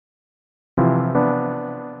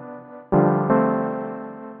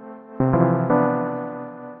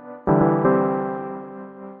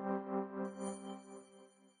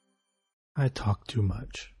I talk too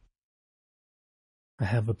much. I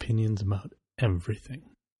have opinions about everything.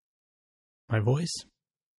 My voice?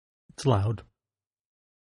 It's loud.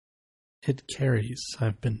 It carries,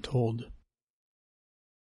 I've been told.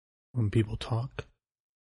 When people talk,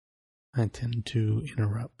 I tend to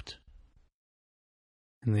interrupt.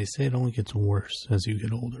 And they say it only gets worse as you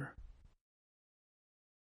get older.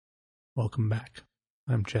 Welcome back.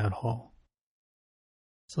 I'm Chad Hall.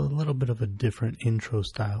 It's a little bit of a different intro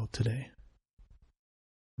style today.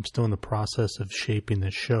 I'm still in the process of shaping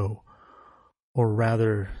this show, or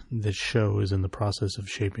rather, this show is in the process of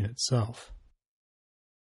shaping itself.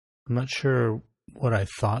 I'm not sure what I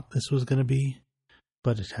thought this was going to be,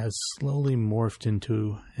 but it has slowly morphed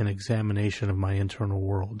into an examination of my internal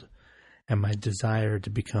world and my desire to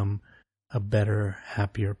become a better,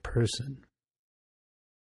 happier person.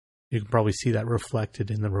 You can probably see that reflected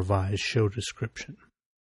in the revised show description.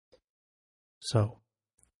 So,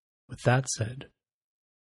 with that said,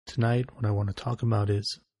 tonight what I want to talk about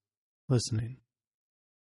is listening.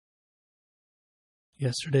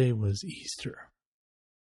 Yesterday was Easter,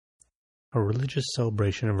 a religious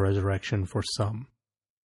celebration of resurrection for some,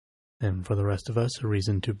 and for the rest of us, a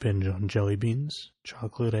reason to binge on jelly beans,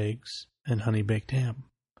 chocolate eggs, and honey-baked ham.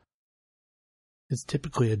 It's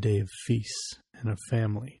typically a day of feasts and of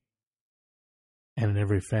family, and in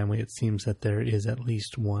every family it seems that there is at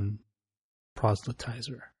least one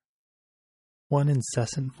proselytizer, one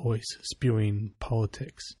incessant voice spewing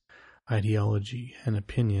politics, ideology, and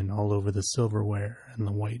opinion all over the silverware and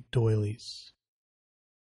the white doilies.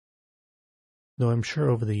 Though I'm sure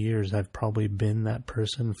over the years I've probably been that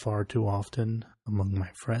person far too often among my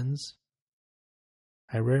friends,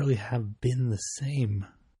 I rarely have been the same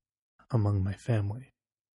among my family.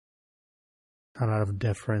 Not out of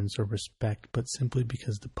deference or respect, but simply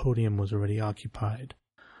because the podium was already occupied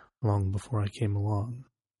long before I came along.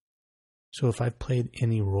 So if I've played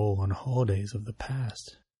any role on holidays of the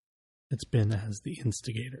past, it's been as the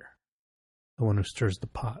instigator, the one who stirs the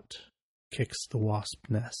pot, kicks the wasp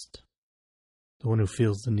nest, the one who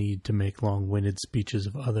feels the need to make long-winded speeches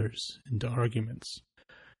of others into arguments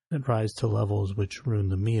that rise to levels which ruin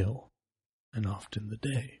the meal, and often the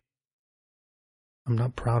day. I'm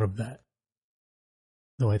not proud of that,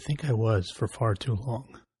 though I think I was for far too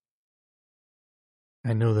long.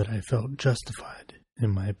 I know that I felt justified in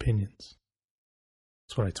my opinions.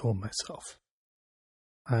 That's what I told myself.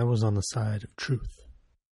 I was on the side of truth,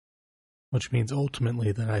 which means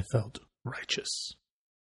ultimately that I felt righteous.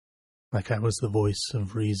 Like I was the voice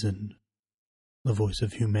of reason, the voice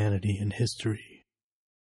of humanity and history.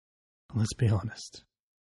 Let's be honest,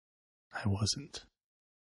 I wasn't.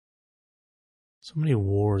 So many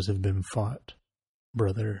wars have been fought,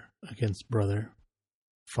 brother against brother,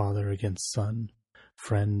 father against son,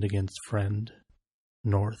 friend against friend,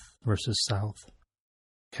 North versus South,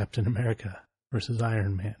 Captain America versus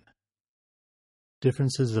Iron Man.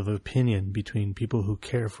 Differences of opinion between people who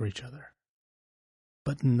care for each other.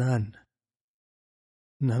 But none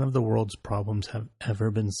of the world's problems have ever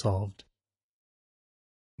been solved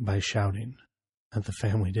by shouting at the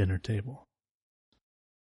family dinner table.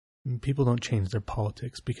 People don't change their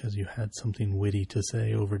politics because you had something witty to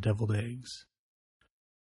say over deviled eggs,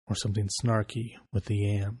 or something snarky with the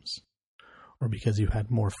yams, or because you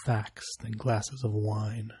had more facts than glasses of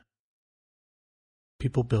wine.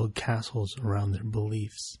 People build castles around their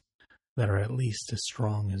beliefs that are at least as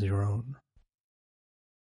strong as your own.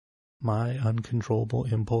 My uncontrollable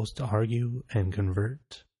impulse to argue and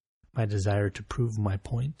convert, my desire to prove my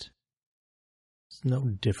point, is no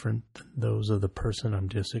different than those of the person I'm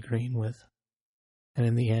disagreeing with. And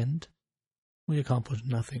in the end, we accomplish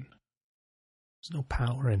nothing. There's no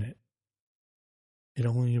power in it. It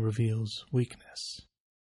only reveals weakness.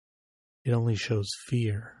 It only shows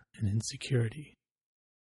fear and insecurity.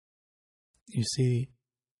 You see,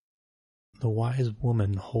 the wise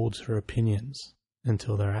woman holds her opinions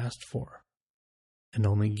until they're asked for, and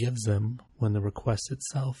only gives them when the request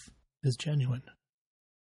itself is genuine.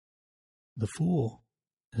 The fool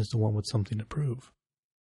is the one with something to prove.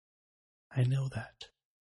 I know that.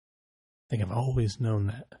 I think I've always known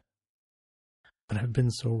that. But I've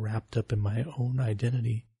been so wrapped up in my own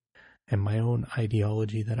identity and my own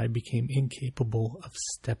ideology that I became incapable of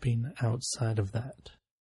stepping outside of that.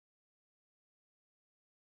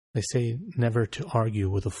 They say never to argue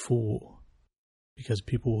with a fool, because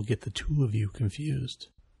people will get the two of you confused.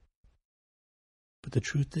 But the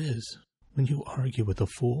truth is, when you argue with a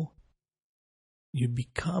fool, you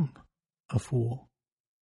become a fool.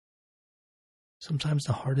 Sometimes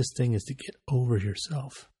the hardest thing is to get over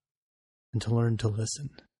yourself and to learn to listen.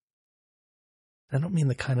 I don't mean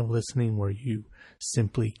the kind of listening where you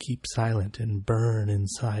simply keep silent and burn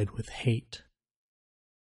inside with hate.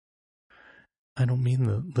 I don't mean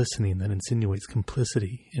the listening that insinuates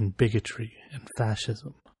complicity in bigotry and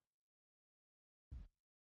fascism.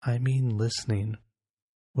 I mean listening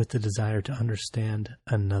with the desire to understand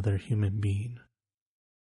another human being,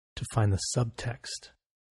 to find the subtext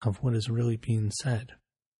of what is really being said.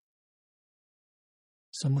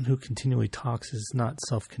 Someone who continually talks is not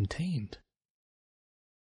self-contained.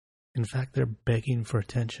 In fact, they're begging for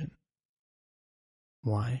attention.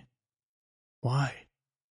 Why? Why?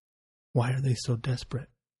 Why are they so desperate?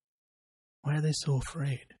 Why are they so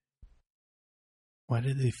afraid? Why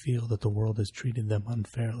do they feel that the world has treated them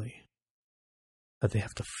unfairly? That they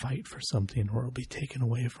have to fight for something or it will be taken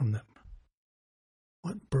away from them?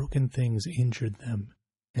 What broken things injured them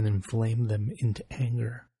and inflamed them into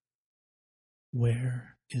anger?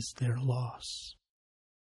 Where is their loss?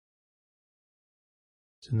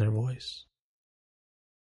 It's in their voice.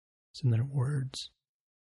 It's in their words.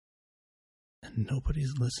 And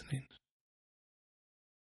nobody's listening.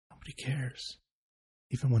 Nobody cares.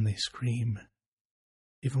 Even when they scream.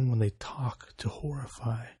 Even when they talk to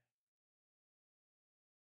horrify.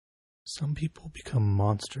 Some people become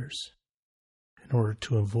monsters in order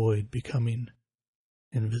to avoid becoming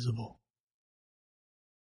invisible.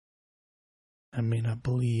 I may not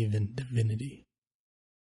believe in divinity.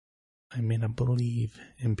 I may not believe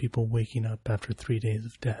in people waking up after 3 days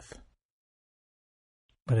of death.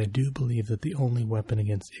 But I do believe that the only weapon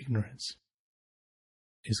against ignorance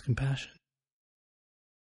is compassion.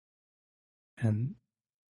 And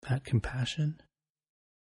that compassion,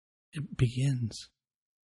 it begins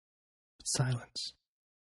with silence.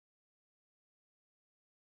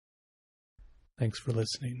 Thanks for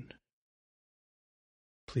listening.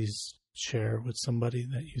 Please share with somebody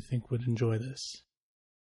that you think would enjoy this.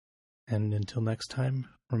 And until next time,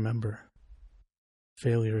 remember,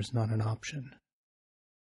 failure is not an option.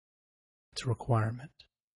 It's a requirement.